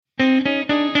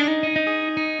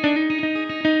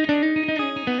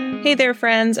Hey there,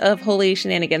 friends of Holy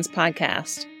Shenanigans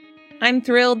Podcast. I'm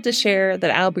thrilled to share that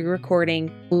I'll be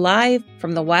recording live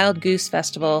from the Wild Goose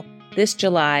Festival this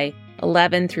July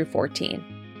 11 through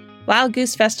 14. Wild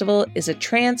Goose Festival is a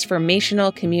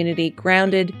transformational community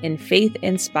grounded in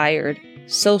faith-inspired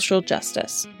social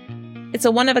justice. It's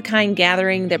a one-of-a-kind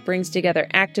gathering that brings together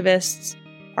activists,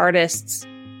 artists,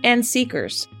 and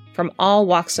seekers from all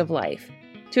walks of life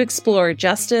to explore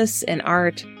justice in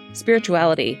art,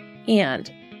 spirituality,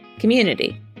 and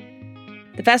community.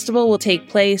 The festival will take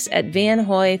place at Van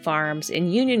Hoy Farms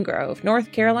in Union Grove,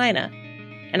 North Carolina,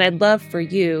 and I'd love for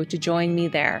you to join me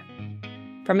there.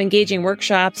 From engaging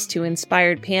workshops to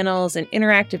inspired panels and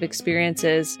interactive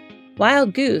experiences,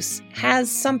 Wild Goose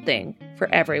has something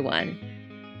for everyone.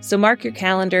 So mark your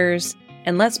calendars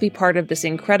and let's be part of this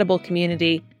incredible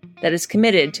community that is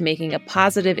committed to making a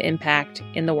positive impact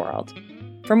in the world.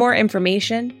 For more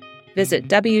information, visit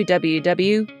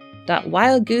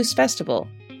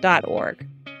www.wildgoosefestival.org.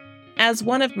 As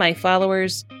one of my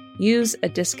followers, use a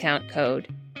discount code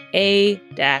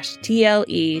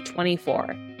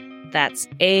A-TLE24. That's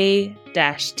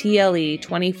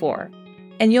A-TLE24.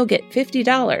 And you'll get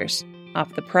 $50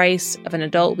 off the price of an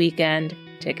adult weekend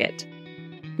ticket.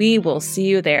 We will see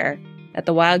you there at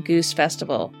the Wild Goose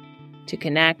Festival to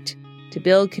connect, to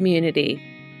build community,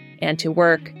 and to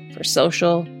work for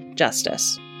social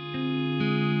justice.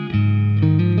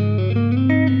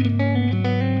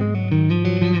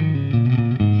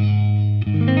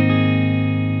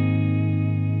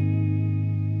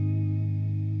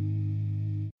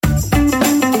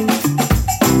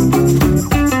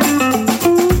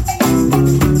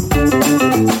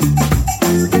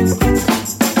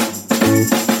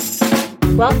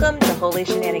 Welcome to Holy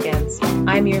Shenanigans.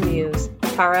 I'm your muse,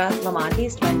 Tara Lamont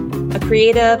Eastman, a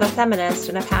creative, a feminist,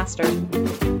 and a pastor.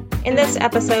 In this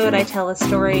episode, I tell a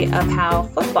story of how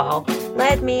football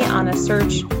led me on a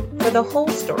search for the whole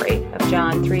story of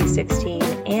John 3:16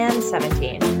 and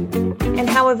 17, and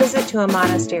how a visit to a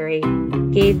monastery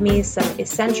gave me some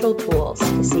essential tools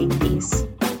to seek peace.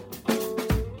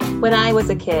 When I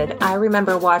was a kid, I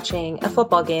remember watching a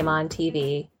football game on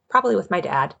TV, probably with my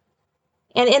dad.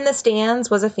 And in the stands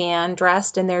was a fan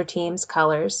dressed in their team's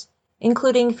colors,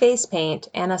 including face paint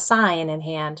and a sign in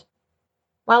hand.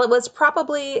 While it was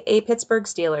probably a Pittsburgh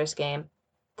Steelers game,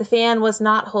 the fan was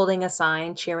not holding a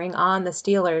sign cheering on the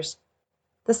Steelers.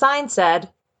 The sign said,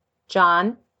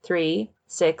 John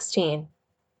 3:16.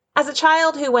 As a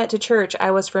child who went to church,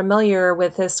 I was familiar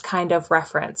with this kind of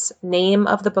reference, name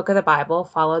of the book of the Bible,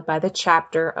 followed by the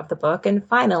chapter of the book, and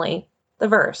finally, the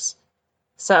verse.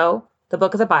 So, the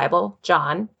book of the Bible,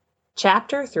 John,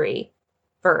 chapter 3,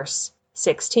 verse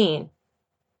 16.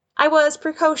 I was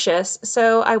precocious,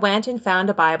 so I went and found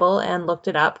a Bible and looked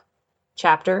it up,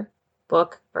 chapter,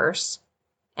 book, verse,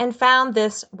 and found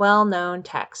this well-known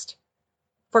text.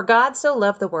 For God so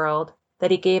loved the world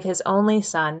that he gave his only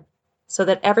Son, so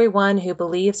that everyone who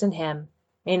believes in him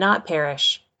may not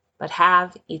perish, but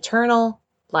have eternal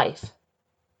life.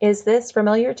 Is this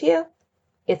familiar to you?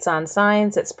 It's on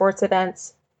signs at sports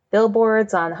events,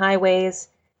 billboards on highways,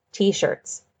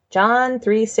 t-shirts. John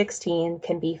 3:16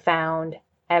 can be found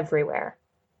everywhere.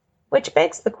 Which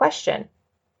begs the question,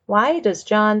 why does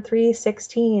John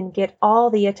 3:16 get all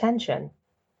the attention?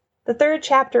 The third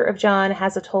chapter of John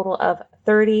has a total of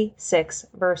 36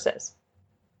 verses.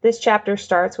 This chapter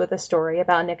starts with a story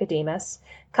about Nicodemus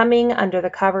coming under the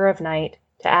cover of night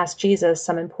to ask Jesus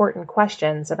some important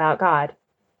questions about God.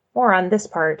 More on this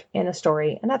part in a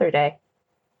story another day.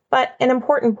 But an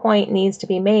important point needs to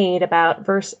be made about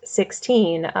verse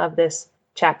 16 of this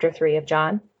chapter 3 of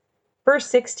John. Verse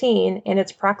 16, in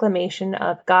its proclamation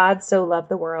of God so loved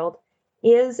the world,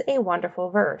 is a wonderful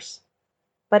verse.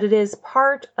 But it is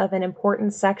part of an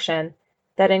important section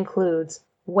that includes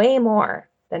way more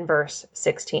than verse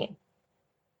 16.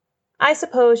 I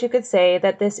suppose you could say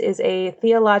that this is a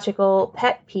theological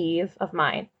pet peeve of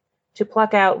mine, to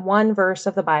pluck out one verse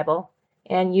of the Bible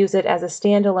and use it as a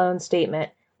standalone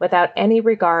statement without any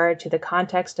regard to the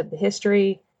context of the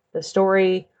history, the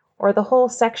story, or the whole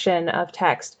section of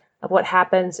text of what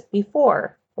happens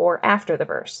before or after the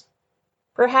verse.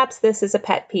 Perhaps this is a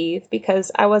pet peeve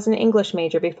because I was an English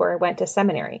major before I went to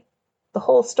seminary. The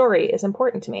whole story is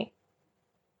important to me.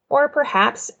 Or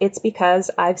perhaps it's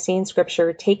because I've seen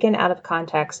scripture taken out of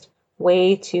context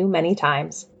way too many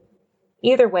times.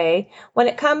 Either way, when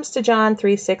it comes to John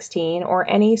 3:16, or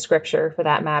any scripture for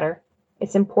that matter,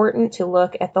 it's important to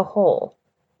look at the whole,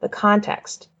 the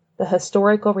context, the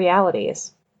historical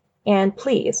realities. And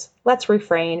please, let's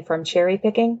refrain from cherry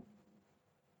picking.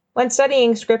 When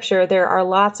studying scripture, there are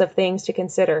lots of things to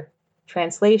consider.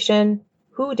 Translation,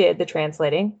 who did the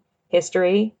translating,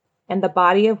 history, and the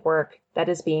body of work that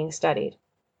is being studied.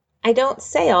 I don't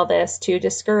say all this to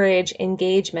discourage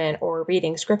engagement or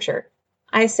reading scripture.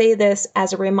 I say this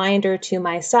as a reminder to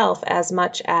myself as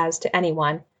much as to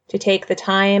anyone to take the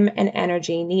time and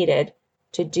energy needed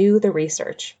to do the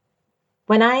research.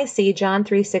 When I see John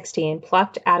 3:16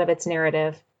 plucked out of its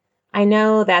narrative, I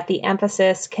know that the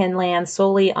emphasis can land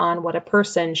solely on what a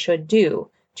person should do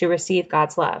to receive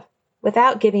God's love,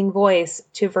 without giving voice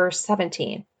to verse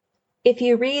 17. If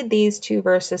you read these two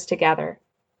verses together,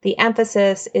 the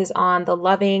emphasis is on the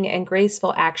loving and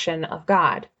graceful action of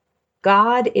God.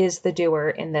 God is the doer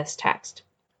in this text,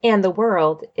 and the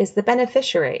world is the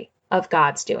beneficiary of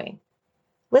God's doing.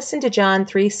 Listen to John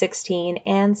 3:16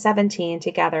 and 17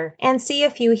 together and see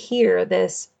if you hear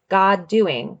this God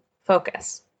doing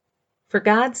focus. For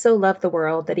God so loved the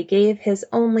world that he gave his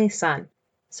only Son,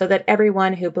 so that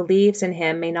everyone who believes in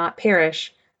him may not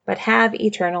perish, but have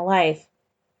eternal life.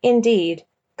 Indeed,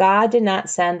 God did not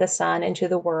send the Son into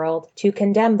the world to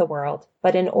condemn the world,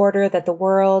 but in order that the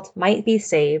world might be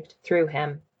saved through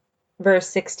him. Verse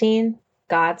 16,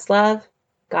 God's love,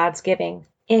 God's giving.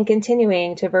 And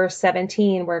continuing to verse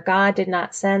 17, where God did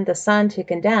not send the Son to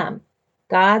condemn,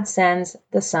 God sends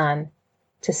the Son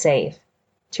to save,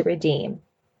 to redeem,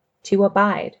 to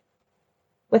abide.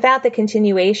 Without the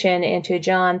continuation into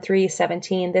John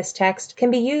 3:17, this text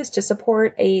can be used to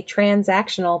support a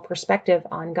transactional perspective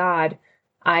on God.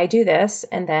 I do this,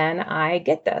 and then I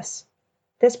get this.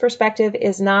 This perspective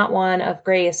is not one of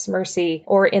grace, mercy,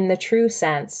 or in the true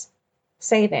sense,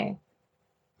 saving.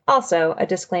 Also, a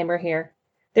disclaimer here.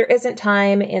 There isn't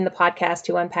time in the podcast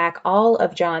to unpack all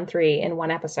of John 3 in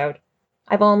one episode.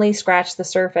 I've only scratched the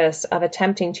surface of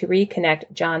attempting to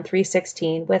reconnect John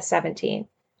 3:16 with 17.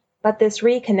 But this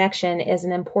reconnection is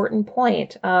an important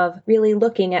point of really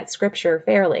looking at Scripture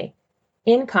fairly.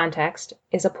 In context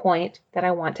is a point that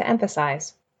I want to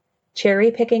emphasize.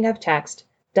 Cherry picking of text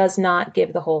does not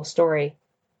give the whole story.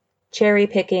 Cherry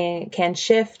picking can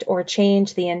shift or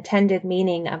change the intended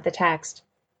meaning of the text.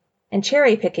 And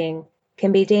cherry picking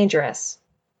can be dangerous.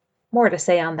 More to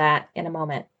say on that in a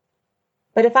moment.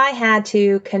 But if I had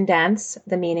to condense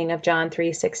the meaning of John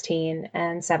 3:16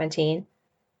 and 17,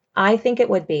 I think it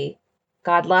would be,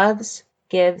 God loves,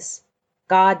 gives,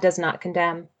 God does not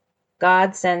condemn,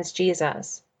 God sends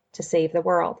Jesus to save the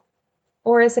world.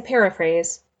 Or as a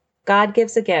paraphrase, God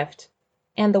gives a gift,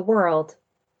 and the world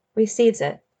receives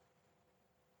it.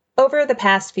 Over the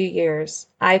past few years,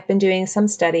 I've been doing some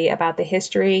study about the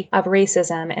history of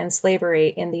racism and slavery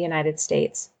in the United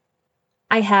States.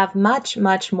 I have much,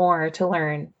 much more to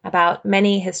learn about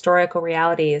many historical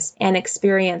realities and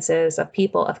experiences of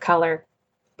people of color.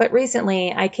 But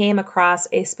recently, I came across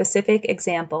a specific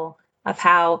example of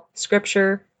how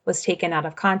Scripture was taken out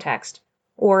of context,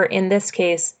 or in this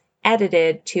case,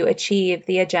 edited to achieve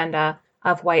the agenda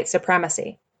of white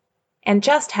supremacy, and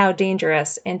just how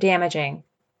dangerous and damaging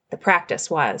the practice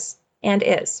was and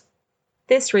is.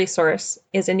 This resource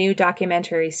is a new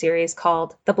documentary series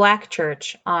called The Black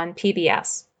Church on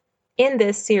PBS. In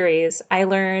this series, I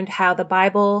learned how the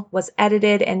Bible was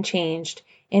edited and changed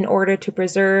in order to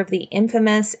preserve the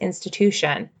infamous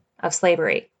institution of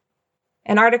slavery.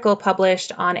 An article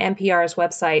published on NPR's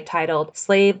website titled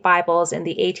Slave Bibles in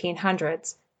the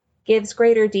 1800s gives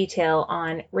greater detail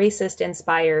on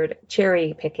racist-inspired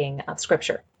cherry-picking of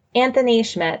Scripture. Anthony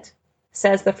Schmidt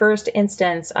says the first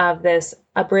instance of this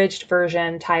abridged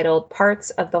version titled Parts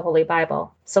of the Holy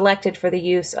Bible, selected for the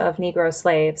use of Negro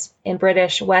slaves in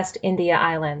British West India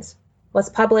Islands, was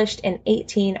published in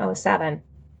 1807.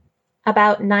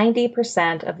 About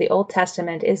 90% of the Old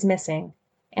Testament is missing,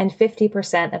 and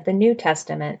 50% of the New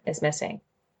Testament is missing.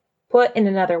 Put in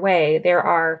another way, there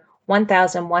are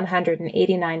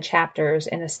 1,189 chapters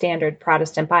in a standard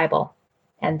Protestant Bible,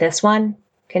 and this one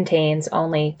contains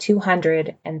only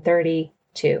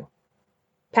 232.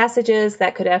 Passages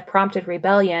that could have prompted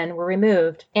rebellion were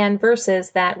removed, and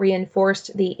verses that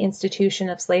reinforced the institution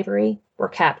of slavery were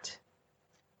kept.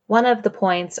 One of the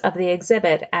points of the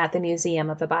exhibit at the Museum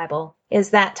of the Bible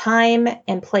is that time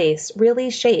and place really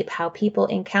shape how people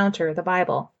encounter the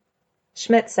Bible.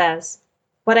 Schmidt says,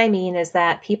 "What I mean is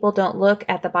that people don't look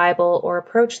at the Bible or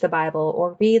approach the Bible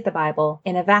or read the Bible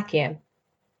in a vacuum.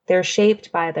 They're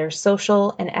shaped by their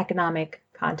social and economic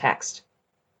context.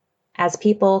 As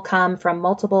people come from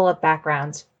multiple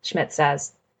backgrounds," Schmidt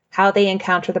says, "how they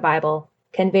encounter the Bible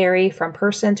can vary from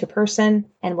person to person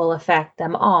and will affect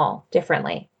them all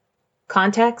differently.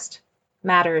 Context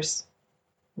matters.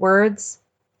 Words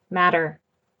matter.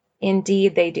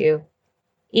 Indeed they do.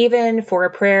 Even for a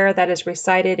prayer that is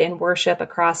recited in worship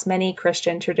across many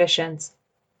Christian traditions,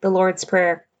 the Lord's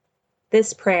Prayer.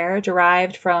 This prayer,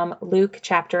 derived from Luke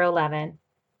chapter 11,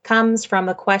 comes from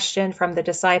a question from the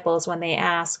disciples when they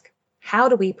ask, "How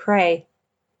do we pray?"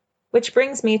 Which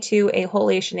brings me to a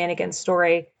Holy Shenanigans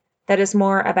story that is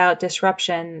more about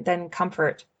disruption than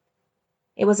comfort.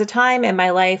 It was a time in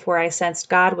my life where I sensed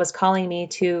God was calling me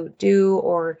to do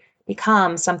or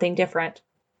become something different,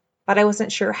 but I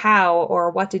wasn't sure how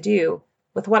or what to do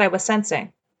with what I was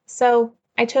sensing. So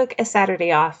I took a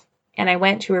Saturday off and I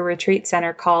went to a retreat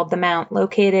center called The Mount,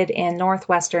 located in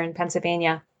northwestern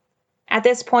Pennsylvania. At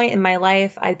this point in my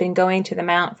life, I'd been going to the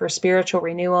Mount for spiritual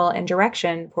renewal and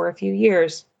direction for a few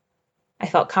years. I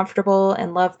felt comfortable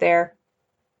and loved there.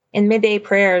 In midday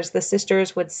prayers, the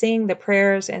sisters would sing the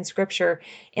prayers and scripture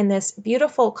in this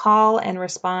beautiful call and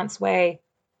response way.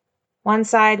 One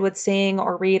side would sing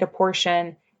or read a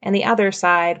portion, and the other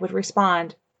side would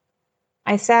respond.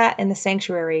 I sat in the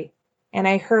sanctuary, and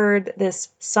I heard this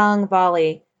sung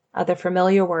volley of the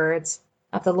familiar words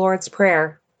of the Lord's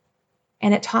Prayer,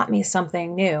 and it taught me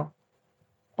something new,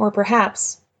 or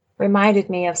perhaps reminded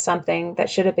me of something that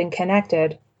should have been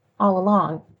connected all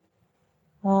along.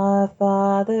 Our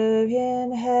Father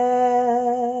in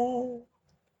heaven,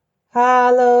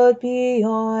 hallowed be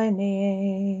your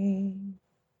name.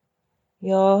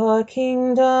 Your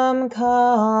kingdom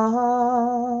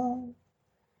come,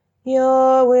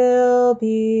 your will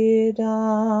be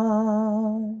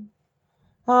done,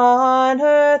 on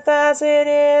earth as it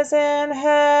is in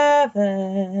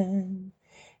heaven.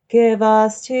 Give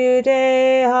us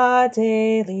today our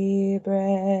daily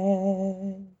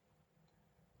bread.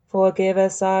 Forgive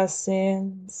us our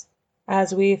sins,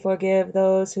 as we forgive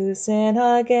those who sin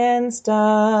against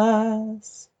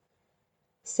us.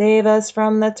 Save us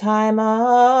from the time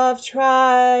of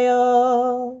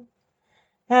trial,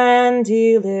 and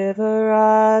deliver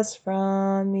us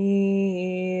from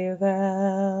evil.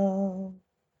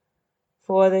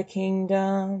 For the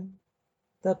kingdom,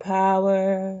 the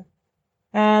power,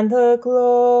 and the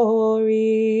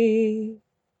glory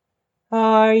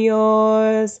are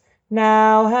yours,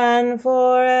 now and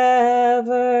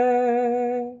forever.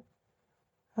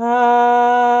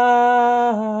 Amen.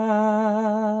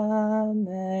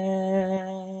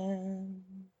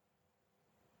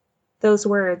 Those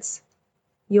words,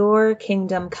 "Your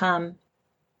kingdom come,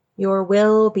 your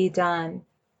will be done,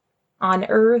 on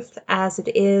earth as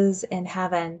it is in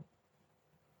heaven,"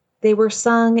 they were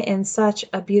sung in such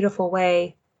a beautiful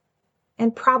way,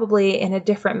 and probably in a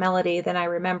different melody than I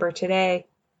remember today.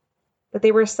 But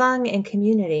they were sung in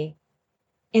community,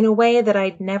 in a way that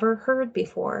I'd never heard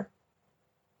before.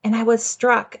 And I was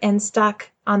struck and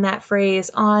stuck on that phrase,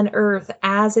 "on earth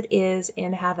as it is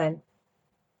in heaven."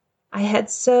 I had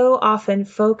so often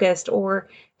focused or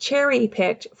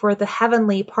cherry-picked for the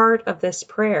heavenly part of this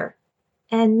prayer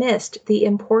and missed the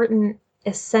important,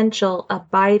 essential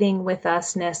abiding with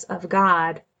us-ness of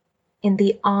God in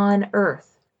the on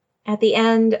earth. At the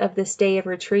end of this day of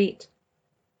retreat,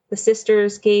 the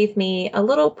sisters gave me a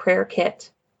little prayer kit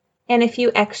and a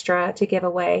few extra to give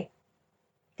away.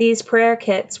 These prayer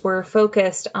kits were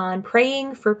focused on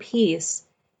praying for peace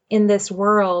in this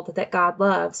world that God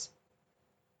loves.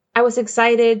 I was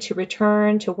excited to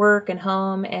return to work and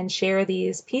home and share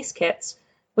these peace kits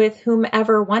with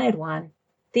whomever wanted one.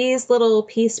 These little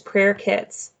peace prayer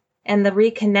kits and the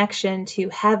reconnection to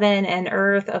heaven and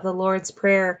earth of the Lord's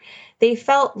Prayer, they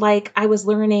felt like I was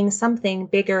learning something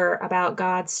bigger about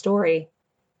God's story.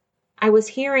 I was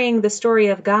hearing the story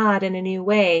of God in a new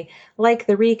way, like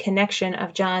the reconnection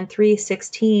of John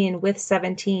 3:16 with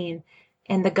 17,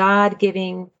 and the God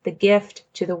giving the gift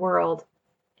to the world,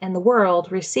 and the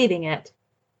world receiving it.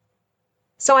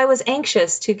 So I was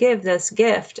anxious to give this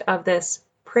gift of this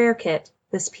prayer kit,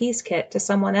 this peace kit, to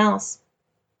someone else.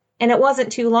 And it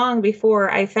wasn't too long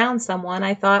before I found someone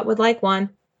I thought would like one.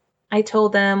 I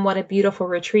told them what a beautiful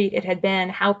retreat it had been,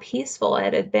 how peaceful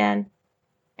it had been,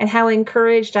 and how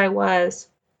encouraged I was,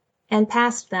 and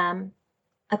passed them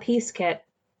a peace kit.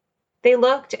 They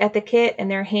looked at the kit in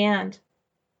their hand.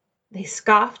 They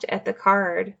scoffed at the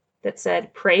card that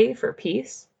said, "Pray for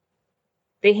peace."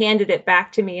 They handed it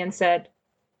back to me and said,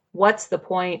 "What's the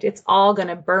point? It's all going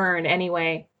to burn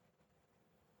anyway."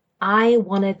 I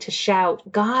wanted to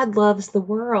shout, God loves the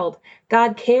world.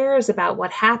 God cares about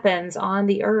what happens on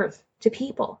the earth to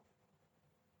people.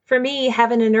 For me,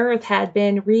 heaven and earth had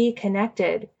been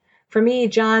reconnected. For me,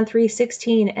 John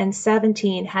 3:16 and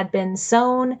 17 had been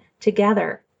sewn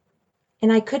together.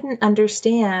 And I couldn't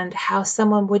understand how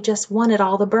someone would just want it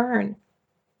all to burn.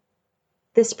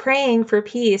 This praying for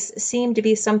peace seemed to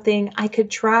be something I could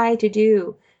try to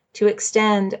do to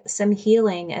extend some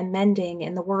healing and mending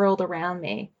in the world around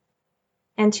me.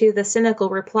 And to the cynical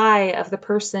reply of the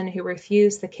person who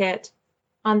refused the kit,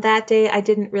 On that day, I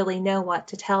didn't really know what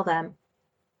to tell them,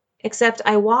 except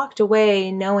I walked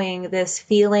away knowing this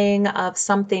feeling of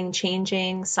something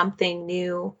changing, something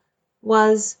new,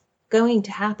 was going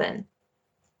to happen.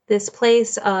 This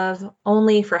place of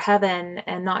only for heaven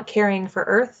and not caring for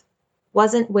earth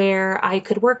wasn't where I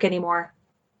could work anymore.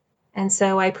 And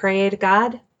so I prayed,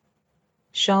 God,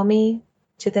 show me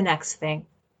to the next thing.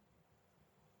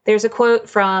 There's a quote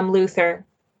from Luther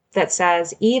that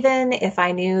says, even if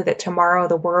I knew that tomorrow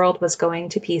the world was going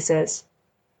to pieces,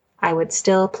 I would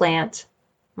still plant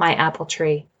my apple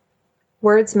tree.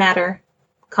 Words matter.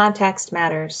 Context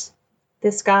matters.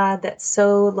 This God that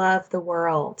so loved the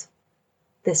world,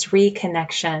 this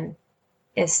reconnection,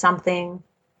 is something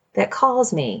that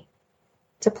calls me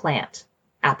to plant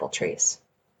apple trees.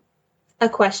 A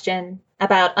question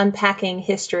about unpacking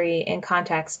history in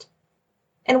context.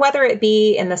 And whether it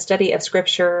be in the study of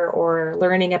scripture or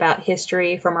learning about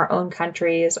history from our own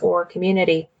countries or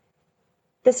community,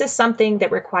 this is something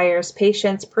that requires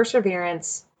patience,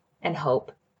 perseverance, and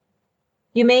hope.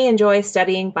 You may enjoy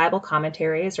studying Bible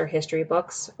commentaries or history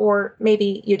books, or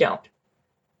maybe you don't.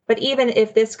 But even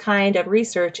if this kind of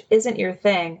research isn't your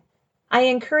thing, I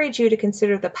encourage you to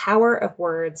consider the power of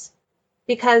words,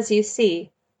 because you see,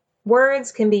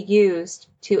 words can be used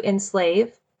to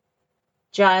enslave,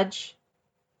 judge,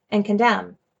 and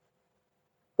condemn.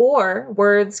 Or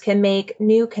words can make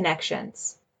new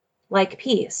connections, like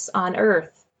peace on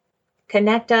earth,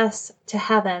 connect us to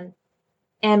heaven,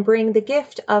 and bring the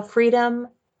gift of freedom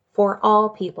for all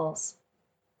peoples.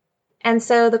 And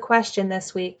so the question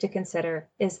this week to consider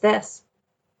is this: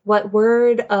 what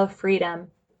word of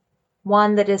freedom,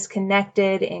 one that is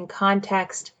connected in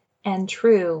context and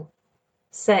true,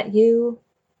 set you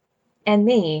and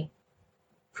me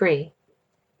free?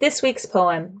 This week's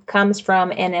poem comes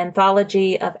from an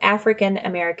anthology of African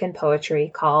American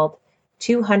poetry called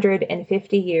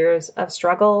 250 Years of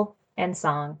Struggle and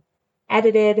Song,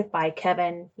 edited by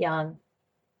Kevin Young.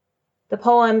 The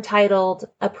poem, titled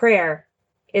A Prayer,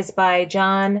 is by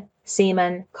John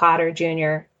Seaman Cotter,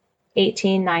 Jr.,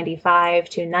 1895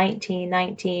 to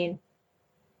 1919.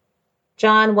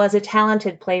 John was a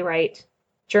talented playwright,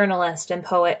 journalist, and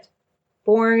poet,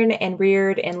 born and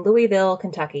reared in Louisville,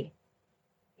 Kentucky.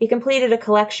 He completed a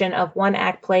collection of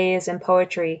one-act plays and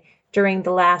poetry during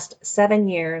the last 7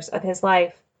 years of his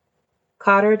life.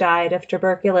 Cotter died of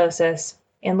tuberculosis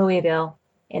in Louisville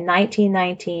in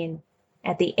 1919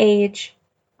 at the age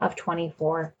of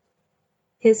 24.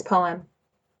 His poem,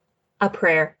 A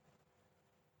Prayer.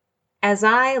 As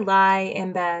I lie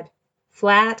in bed,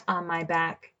 flat on my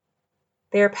back,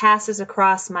 there passes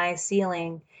across my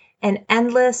ceiling an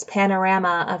endless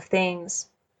panorama of things.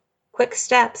 Quick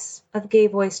steps of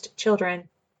gay-voiced children,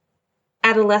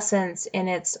 adolescence in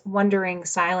its wondering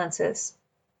silences,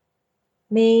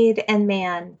 maid and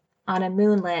man on a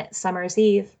moonlit summer's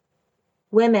eve,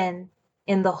 women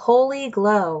in the holy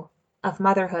glow of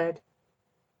motherhood,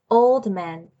 old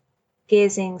men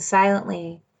gazing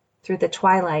silently through the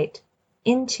twilight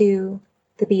into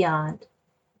the beyond.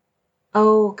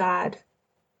 Oh God,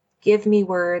 give me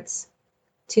words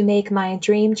to make my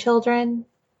dream children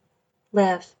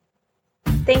live.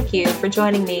 Thank you for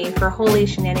joining me for Holy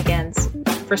Shenanigans,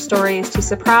 for stories to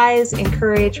surprise,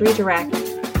 encourage, redirect,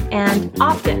 and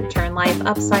often turn life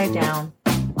upside down,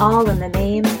 all in the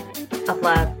name of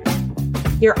love.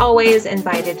 You're always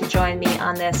invited to join me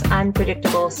on this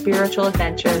unpredictable spiritual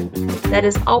adventure that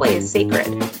is always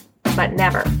sacred, but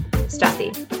never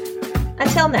stuffy.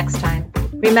 Until next time,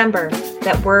 remember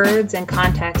that words and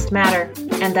context matter,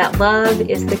 and that love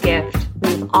is the gift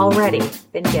we've already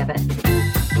been given.